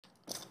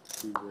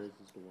2 raises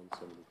to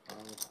 175.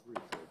 3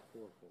 fold,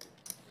 4 fold.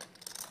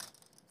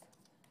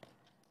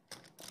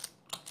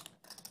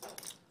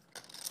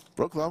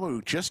 Oklahoma,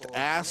 who just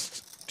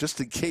asked, just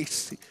in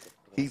case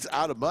he's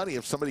out of money,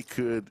 if somebody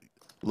could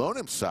loan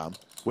him some,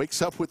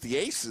 wakes up with the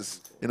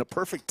aces in a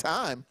perfect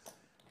time,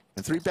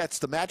 and 3-bets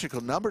the magical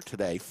number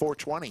today,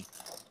 420.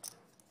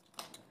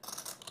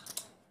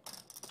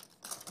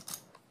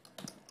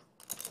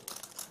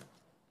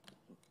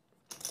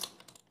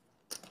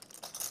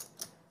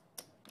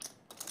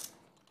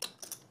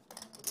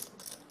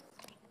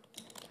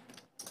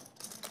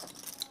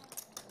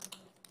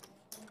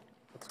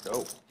 Let's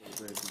go.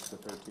 Raises to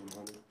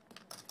 1,300.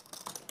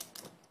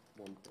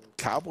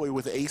 Cowboy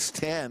with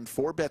ace-10,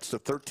 4-bets to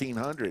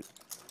 1,300.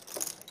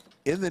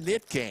 In the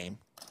knit game,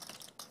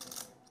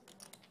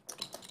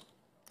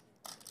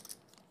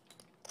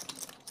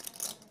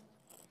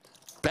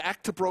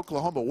 back to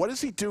Oklahoma. What does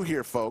he do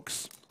here,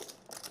 folks?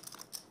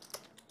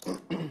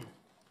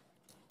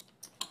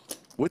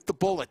 With the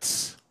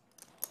bullets.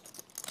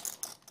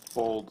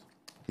 Fold.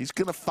 He's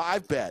going to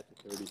 5-bet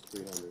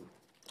 3,300.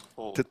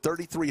 Fold. to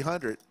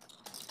 3,300.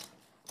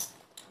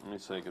 Let me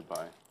say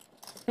goodbye.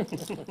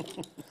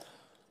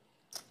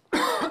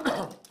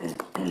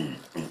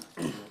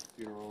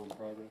 Funeral in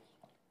progress.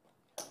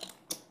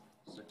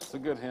 It's a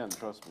good hand,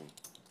 trust me.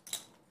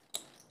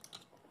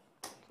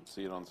 Can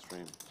see it on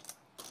stream.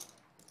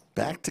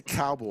 Back to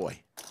Cowboy.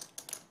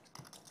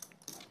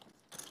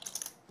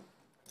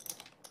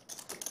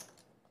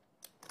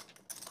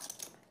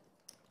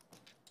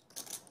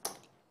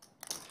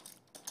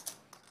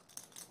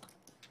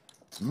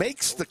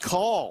 Makes the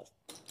call.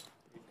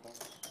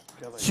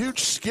 Huge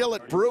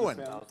skillet brewing.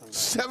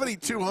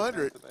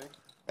 7,200.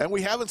 And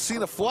we haven't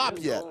seen a flop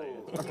yet.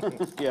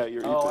 Yeah,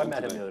 you're. Oh, I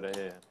met him the other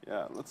day. Yeah.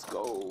 Yeah, let's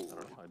go.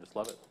 I just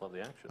love it. Love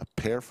the action. A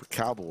pair for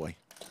Cowboy.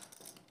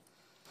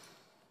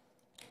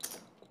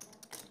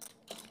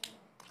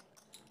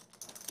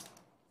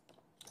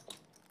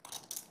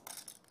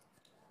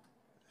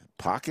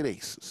 Pocket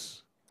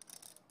aces.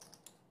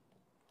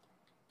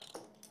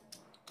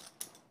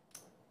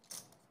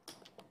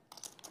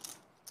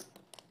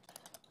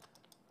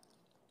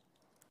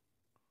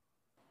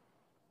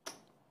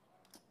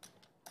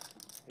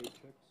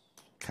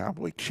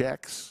 Cowboy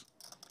checks.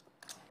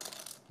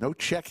 No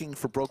checking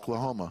for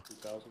Oklahoma.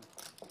 2,000.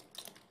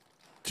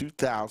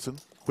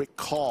 2,000. Quick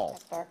call.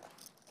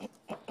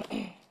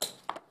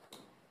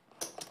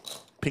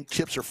 Pink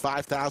chips are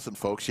 5,000,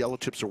 folks. Yellow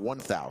chips are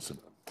 1,000.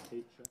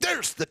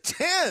 There's the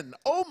 10.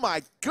 Oh,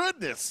 my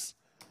goodness.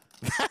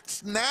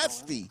 That's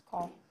nasty.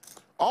 Call.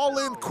 All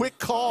in, quick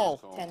call.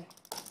 10.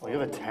 Oh, you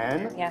have a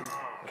 10? Yeah.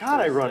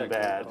 God, I run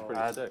bad. That's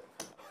pretty sick.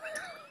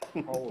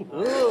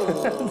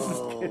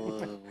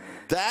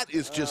 That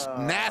is just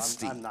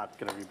nasty. I'm not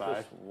going to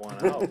rebuy. One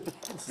out.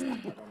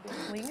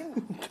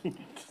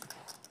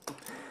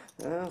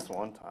 That's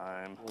one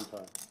time. One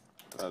time.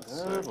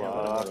 That's Good sick.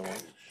 luck.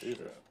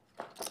 Jesus.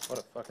 What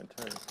a fucking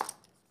turn.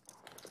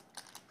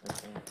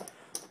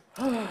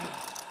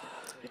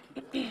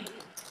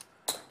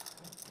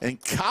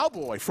 And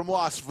Cowboy from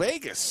Las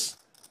Vegas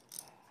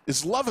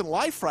is loving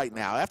life right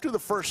now. After the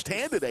first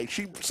hand today,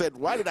 she said,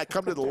 "Why did I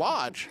come to the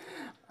lodge?"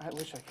 I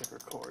wish I could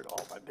record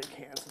all my big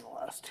hands in the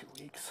last 2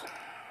 weeks.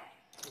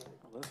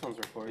 Well, this one's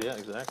recorded. Yeah,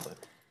 exactly.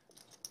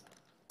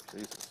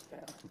 Jesus.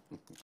 Yeah.